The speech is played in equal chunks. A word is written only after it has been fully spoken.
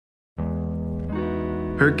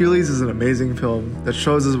Hercules is an amazing film that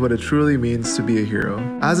shows us what it truly means to be a hero.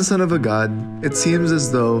 As a son of a god, it seems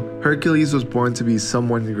as though Hercules was born to be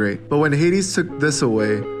someone great. But when Hades took this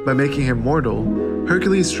away by making him mortal,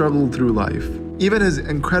 Hercules struggled through life. Even his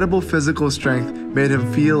incredible physical strength made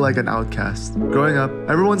him feel like an outcast. Growing up,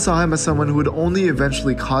 everyone saw him as someone who would only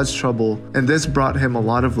eventually cause trouble, and this brought him a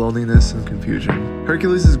lot of loneliness and confusion.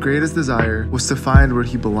 Hercules' greatest desire was to find where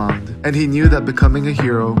he belonged, and he knew that becoming a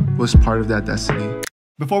hero was part of that destiny.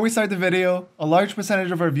 Before we start the video, a large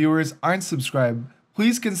percentage of our viewers aren't subscribed.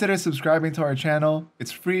 Please consider subscribing to our channel.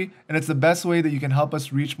 It's free, and it's the best way that you can help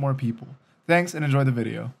us reach more people. Thanks, and enjoy the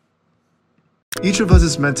video. Each of us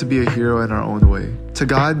is meant to be a hero in our own way. To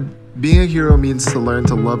God, being a hero means to learn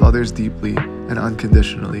to love others deeply and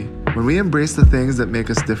unconditionally. When we embrace the things that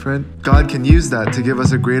make us different, God can use that to give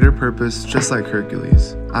us a greater purpose, just like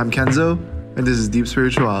Hercules. I'm Kenzo, and this is Deep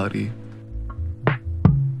Spirituality.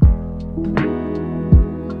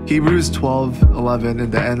 Hebrews 12:11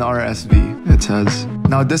 in the NRSV, it says,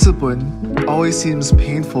 "Now discipline always seems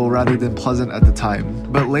painful rather than pleasant at the time,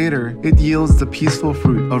 but later it yields the peaceful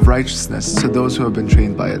fruit of righteousness to those who have been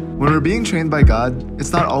trained by it." When we're being trained by God,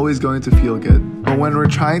 it's not always going to feel good. But when we're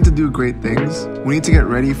trying to do great things, we need to get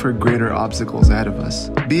ready for greater obstacles ahead of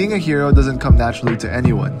us. Being a hero doesn't come naturally to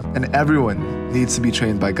anyone, and everyone needs to be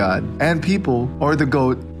trained by God and people, or the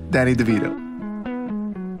GOAT, Danny DeVito.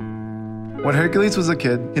 When Hercules was a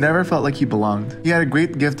kid, he never felt like he belonged. He had a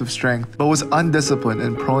great gift of strength, but was undisciplined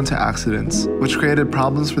and prone to accidents, which created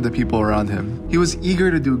problems for the people around him. He was eager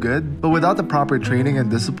to do good, but without the proper training and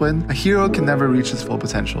discipline, a hero can never reach his full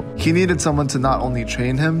potential. He needed someone to not only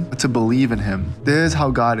train him, but to believe in him. This is how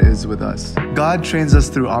God is with us. God trains us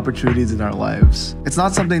through opportunities in our lives. It's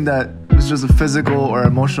not something that is just a physical or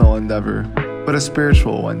emotional endeavor, but a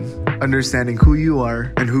spiritual one, understanding who you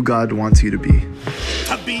are and who God wants you to be.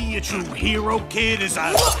 To be a true hero, kid, is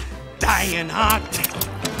a dying art.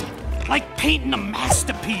 Like painting a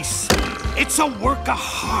masterpiece. It's a work of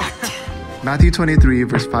heart. Matthew 23,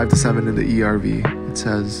 verse 5-7 in the ERV, it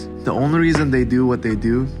says, "The only reason they do what they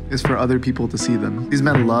do is for other people to see them. These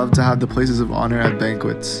men love to have the places of honor at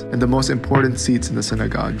banquets and the most important seats in the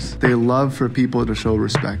synagogues. They love for people to show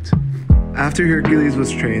respect." After Hercules was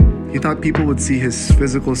trained, he thought people would see his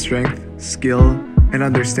physical strength, skill, and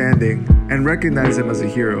understanding and recognize him as a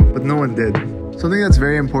hero, but no one did. Something that's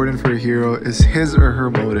very important for a hero is his or her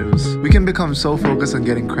motives. We can become so focused on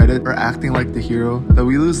getting credit or acting like the hero that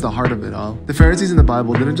we lose the heart of it all. The Pharisees in the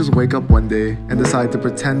Bible didn't just wake up one day and decide to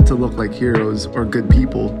pretend to look like heroes or good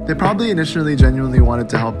people. They probably initially genuinely wanted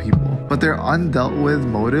to help people, but their undealt with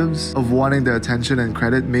motives of wanting the attention and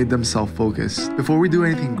credit made them self-focused. Before we do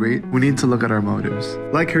anything great, we need to look at our motives.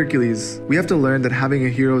 Like Hercules, we have to learn that having a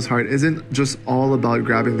hero's heart isn't just all about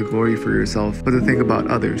grabbing the glory for yourself, but to think about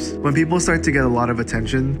others. When people start to get a lot of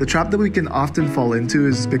attention, the trap that we can often fall into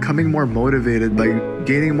is becoming more motivated by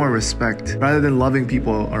gaining more respect rather than loving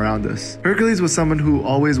people around us. Hercules was someone who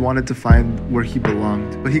always wanted to find where he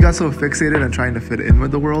belonged, but he got so fixated on trying to fit in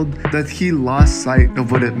with the world that he lost sight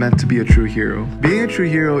of what it meant to be a true hero. Being a true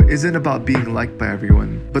hero isn't about being liked by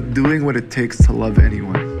everyone, but doing what it takes to love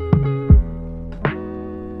anyone.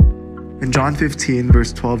 In John 15,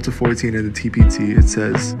 verse 12-14 in the TPT, it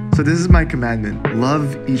says, "So this is my commandment,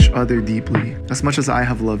 love each other deeply, as much as I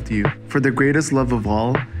have loved you. For the greatest love of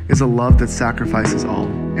all is a love that sacrifices all.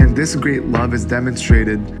 And this great love is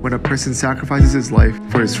demonstrated when a person sacrifices his life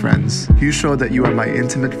for his friends. You show that you are my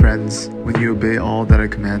intimate friends when you obey all that I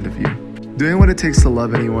command of you." Doing what it takes to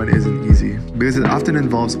love anyone isn't easy, because it often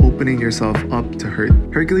involves opening yourself up to hurt.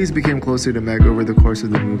 Hercules became closer to Meg over the course of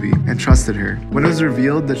the movie and trusted her. When it was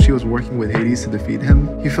revealed that she was working with Hades to defeat him,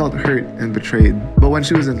 he felt hurt and betrayed. But when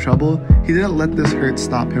she was in trouble, he didn't let this hurt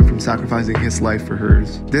stop him from sacrificing his life for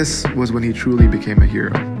hers. This was when he truly became a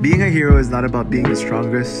hero. Being a hero is not about being the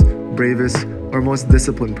strongest, bravest, or most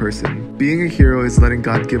disciplined person. Being a hero is letting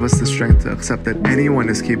God give us the strength to accept that anyone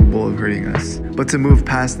is capable of hurting us, but to move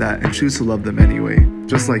past that and choose to love them anyway,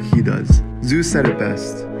 just like he does. Zeus said it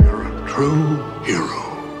best. You're a true hero.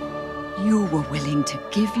 You were willing to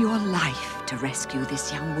give your life to rescue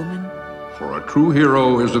this young woman. For a true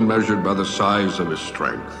hero isn't measured by the size of his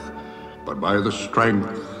strength, but by the strength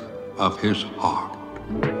of his heart.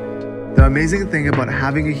 The amazing thing about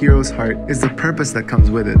having a hero's heart is the purpose that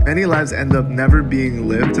comes with it. Many lives end up never being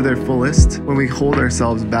lived to their fullest when we hold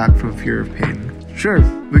ourselves back from fear of pain. Sure,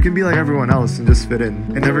 we can be like everyone else and just fit in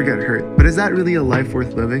and never get hurt, but is that really a life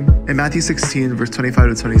worth living? In Matthew 16, verse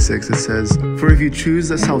 25-26, it says, "For if you choose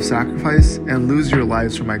the self-sacrifice and lose your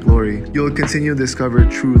lives for my glory, you will continue to discover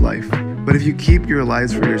true life. But if you keep your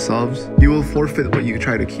lives for yourselves, you will forfeit what you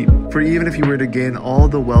try to keep. For even if you were to gain all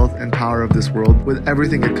the wealth and power of this world with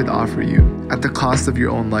everything it could offer you, at the cost of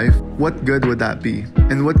your own life, what good would that be?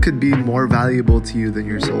 And what could be more valuable to you than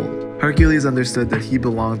your soul? Hercules understood that he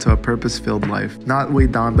belonged to a purpose-filled life, not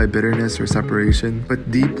weighed down by bitterness or separation,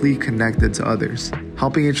 but deeply connected to others,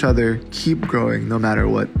 helping each other keep growing no matter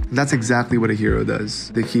what. And that's exactly what a hero does.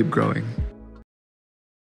 They keep growing.